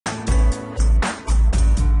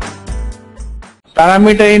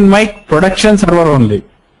parameter in my production server only.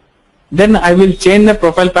 Then I will change the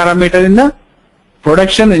profile parameter in the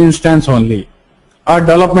production instance only, or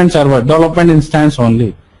development server, development instance only.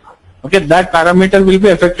 Okay, that parameter will be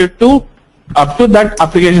effective to up to that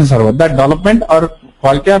application server, that development or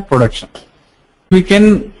quality or production. We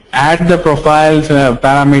can add the profiles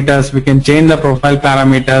parameters, we can change the profile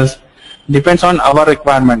parameters, depends on our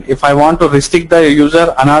requirement. If I want to restrict the user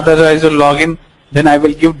unauthorized login, then I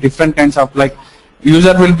will give different kinds of, like,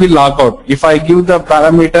 user will be logged out. If I give the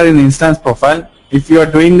parameter in instance profile, if you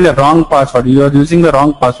are doing the wrong password, you are using the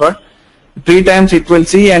wrong password, 3 times it will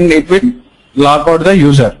see and it will log out the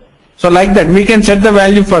user. So like that, we can set the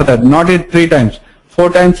value for that, not it 3 times, 4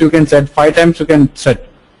 times you can set, 5 times you can set.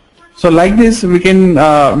 So like this, we can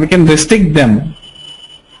restrict them,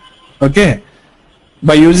 okay,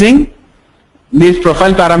 by using these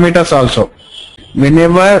profile parameters also.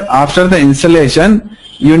 Whenever after the installation,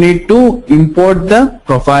 you need to import the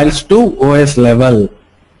profiles to OS level.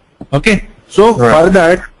 Okay, so for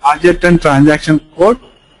that, object and transaction code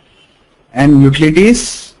and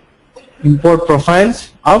utilities, import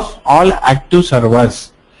profiles of all active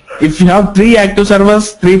servers. If you have 3 active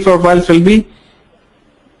servers, 3 profiles will be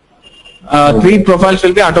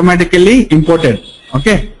automatically imported.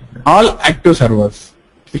 Okay, all active servers.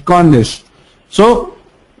 Click on this. So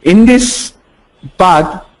in this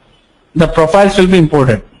path, the profiles will be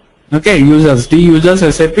imported. Okay, users, D users,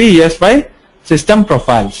 SAP, ES5, system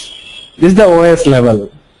profiles. This is the OS level.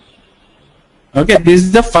 Okay, this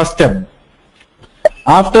is the first step.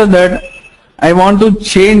 After that, I want to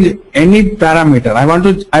change any parameter. I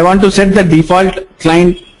want to set the default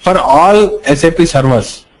client for all SAP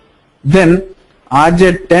servers. Then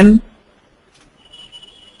RJ10,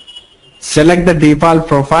 select the default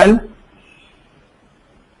profile.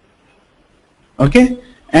 Okay,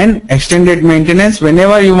 and extended maintenance.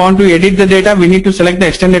 Whenever you want to edit the data, we need to select the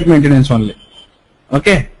extended maintenance only.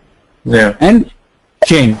 Okay, yeah, and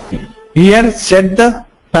change. Here set the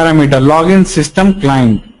parameter login system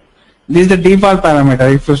client. This is the default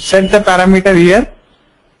parameter. If you set the parameter here,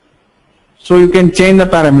 so you can change the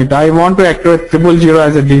parameter. I want to activate 000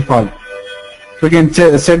 as a default. So you can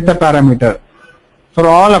set the parameter for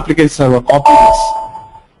all application server. Copy this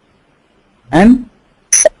and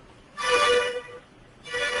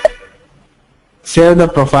save the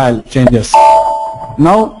profile changes.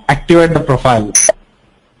 Now activate the profile.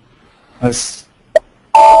 Yes.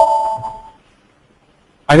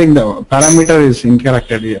 I think the parameter is incorrect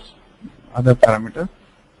here. Other parameter.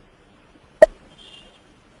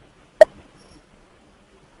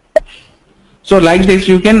 So like this,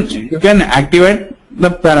 you can activate the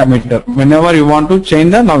parameter whenever you want to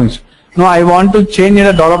change the logins. Now I want to change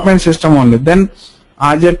the development system only. Then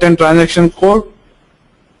RJ10 transaction code.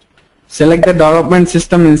 Select the development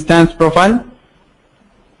system instance profile.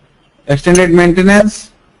 Extended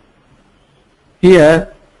maintenance.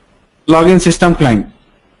 Here, login system client.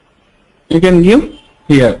 You can give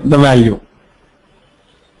here the value.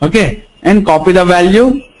 Okay, and copy the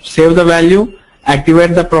value, save the value,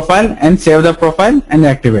 activate the profile and save the profile and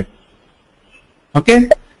activate. Okay,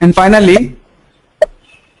 and finally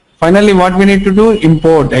what we need to do,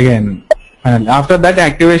 import again. And after that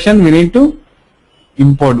activation, we need to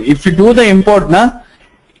import. If you do the import now,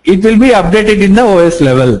 it will be updated in the OS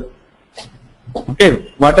level.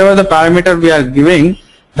 Okay, whatever the parameter we are giving,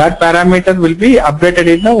 that parameter will be updated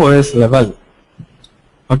in the OS level.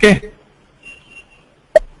 Okay,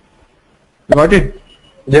 got it?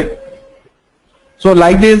 Yep. So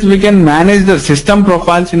like this, we can manage the system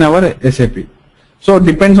profiles in our SAP. So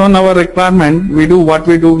depends on our requirement. We do what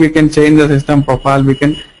we do. We can change the system profile. We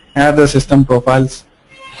can add the system profiles.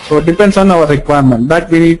 So it depends on our requirement. That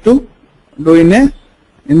we need to do in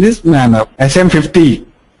this manner. SM50.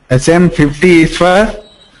 SM50 is for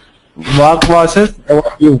work process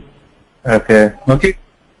overview. Okay. Okay.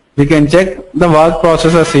 We can check the work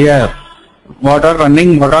processes here. What are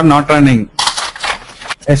running, what are not running.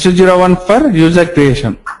 SU01 for user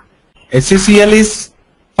creation. SCCL is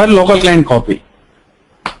for local client copy.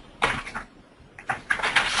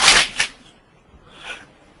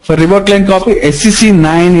 For remote client copy,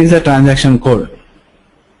 SCC9 is a transaction code.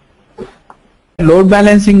 Load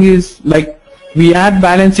balancing is like we are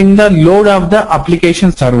balancing the load of the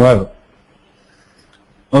application server.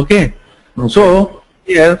 Okay. So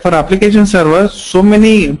here for application server, so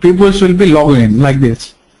many people will be logged in like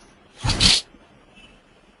this.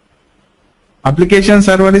 Application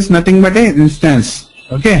server is nothing but an instance.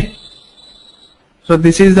 Okay. So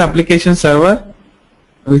this is the application server,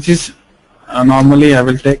 which is normally I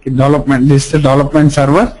will take development. This is the development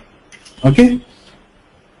server. Okay.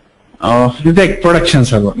 You take production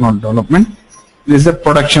server, not development. This is the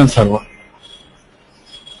production server.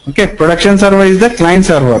 Okay, production server is the client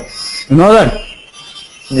server. You know that?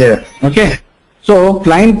 Yeah. Okay. So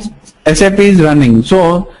client SAP is running.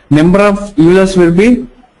 So number of users will be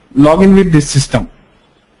login with this system.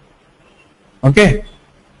 Okay.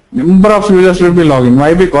 Number of users will be login.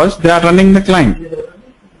 Why? Because they are running the client.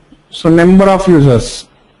 So number of users.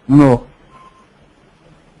 No.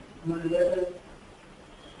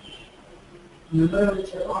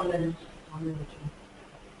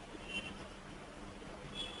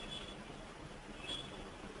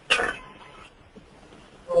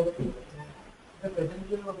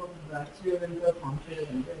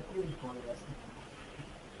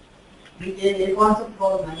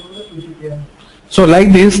 So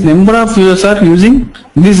like this, number of users are using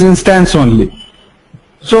this instance only.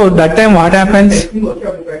 So that time what happens?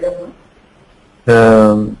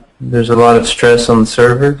 There's a lot of stress on the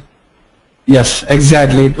server. Yes,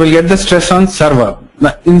 exactly. It will get the stress on server.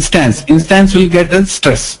 The instance will get the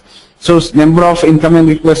stress. So number of incoming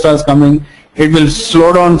requests are coming. It will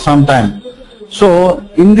slow down sometime. So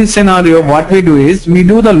in this scenario, what we do is we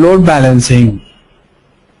do the load balancing.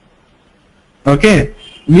 Okay.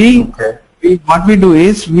 What we do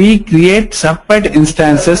is we create separate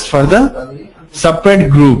instances for the separate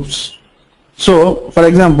groups. So for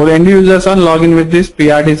example, end users are logging with this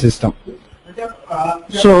PRD system.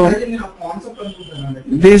 So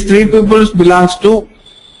these three people belongs to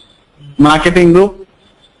marketing group.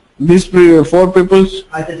 These four people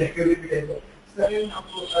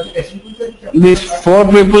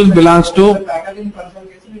belongs to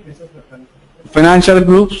financial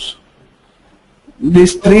groups.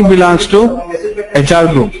 These three belongs to HR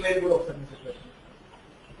group.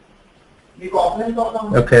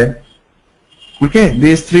 Okay. Okay,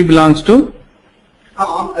 these three belongs to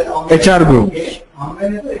HR group.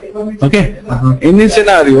 Okay. In this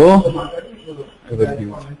scenario,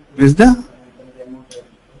 is the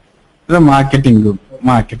marketing group.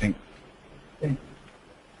 Marketing.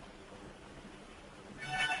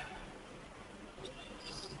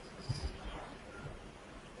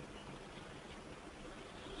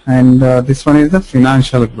 And this one is the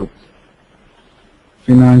financial group.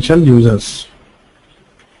 Financial users.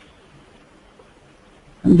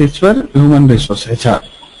 And this were human resource, HR.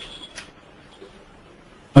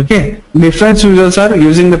 Okay, different users are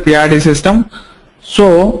using the PRD system.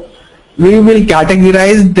 So we will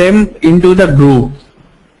categorize them into the group.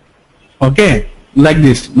 Okay, like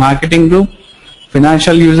this: marketing group,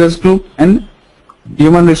 financial users group, and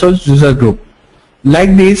human resource user group.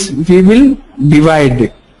 Like this, we will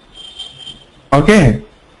divide. Okay,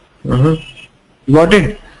 got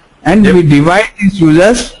it? And we divide these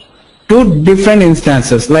users to different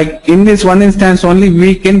instances. Like in this one instance only,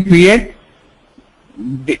 we can create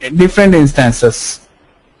different instances.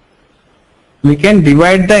 We can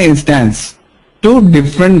divide the instance to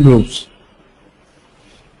different groups.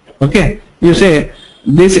 Okay, you say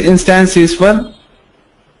this instance is for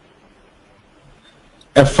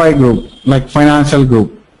FI group, like financial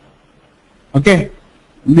group. Okay,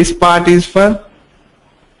 this part is for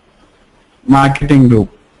marketing group,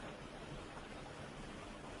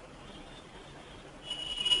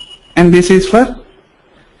 and this is for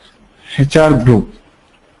HR group.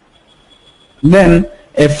 Then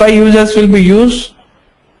FI users will be used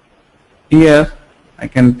here. I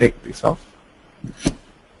can take this off.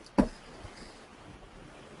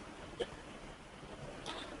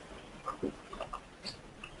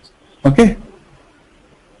 Okay,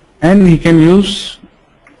 and he can use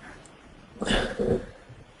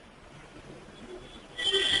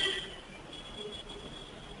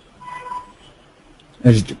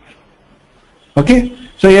HDP. Okay,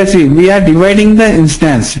 so you see, we are dividing the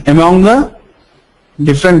instance among the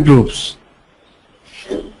different groups.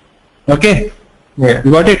 Okay, Yeah.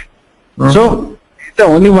 you got it? So it's the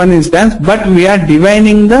only one instance, but we are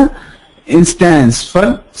dividing the instance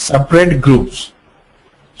for separate groups.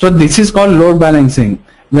 So this is called load balancing.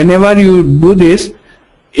 Whenever you do this,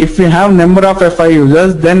 if you have number of FI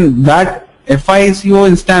users, then that FICO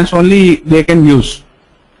instance only they can use.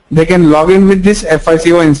 They can log in with this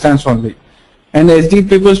FICO instance only, and SD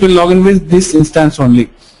people will log in with this instance only,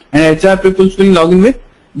 and HR people will log in with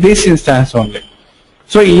this instance only.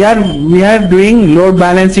 So here we are doing load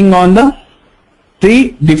balancing on the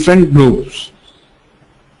three different groups.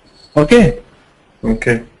 Okay,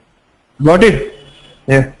 Okay. got it?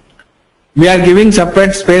 Yeah. We are giving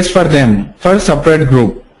separate space for them, for separate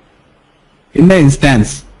group in the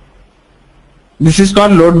instance. This is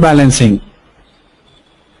called load balancing.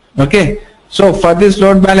 Okay, so for this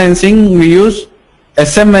load balancing we use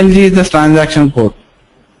SMLG is the transaction code.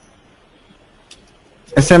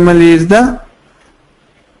 SMLG is the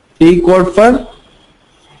E code for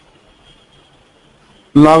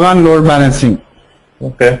log on load balancing.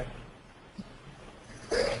 Okay.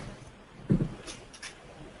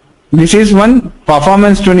 This is one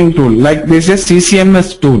performance tuning tool, like this is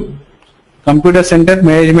CCMS tool, Computer Center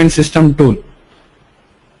Management System tool.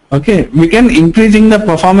 Okay, we can increasing the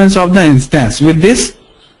performance of the instance with this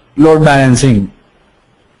load balancing.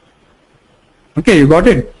 Okay, you got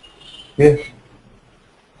it? Yes.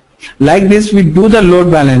 Like this we do the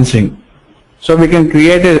load balancing. So we can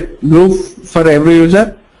create a group for every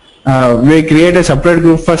user. We create a separate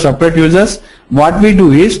group for separate users. What we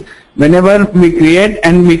do is, whenever we create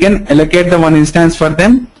and we can allocate the one instance for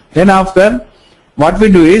them, then after what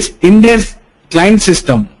we do is, in their client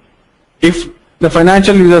system, if the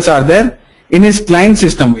financial users are there, in his client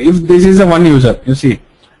system, if this is the one user, you see,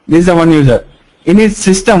 this is the one user, in his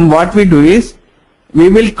system what we do is, we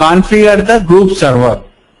will configure the group server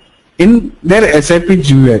in their SAP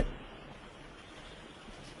GUI.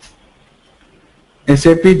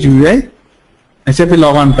 SAP GUI, SAP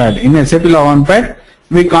logon pad. In SAP logon pad,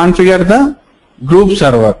 we configure the group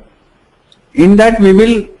server. In that we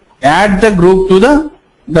will add the group to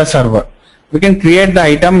the server. We can create the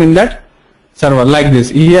item in that server like this.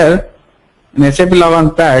 Here in SAP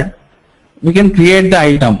logon pad, we can create the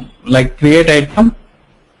item, like create item.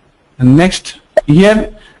 And next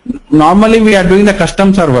here, normally we are doing the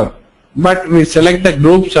custom server, but we select the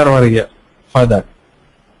group server here for that.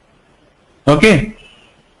 Okay,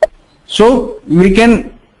 so we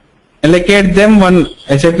can allocate them one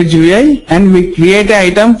SAP GUI and we create an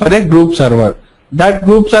item for a group server. That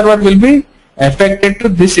group server will be affected to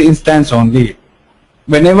this instance only.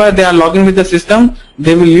 Whenever they are logging with the system,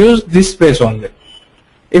 they will use this space only.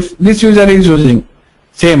 If this user is using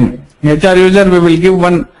same HR user, we will give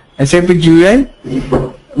one SAP GUI,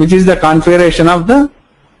 which is the configuration of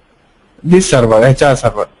this server, HR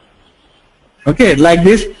server. Okay, like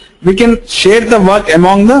this we can share the work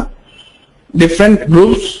among the different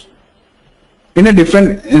groups in a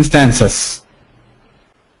different instances.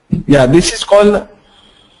 Yeah, this is called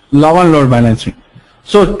log on load balancing.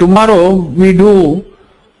 So tomorrow we do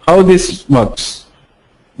how this works.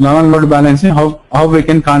 Log on load balancing, how we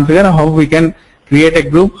can configure, how we can create a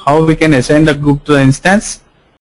group, how we can assign the group to the instance,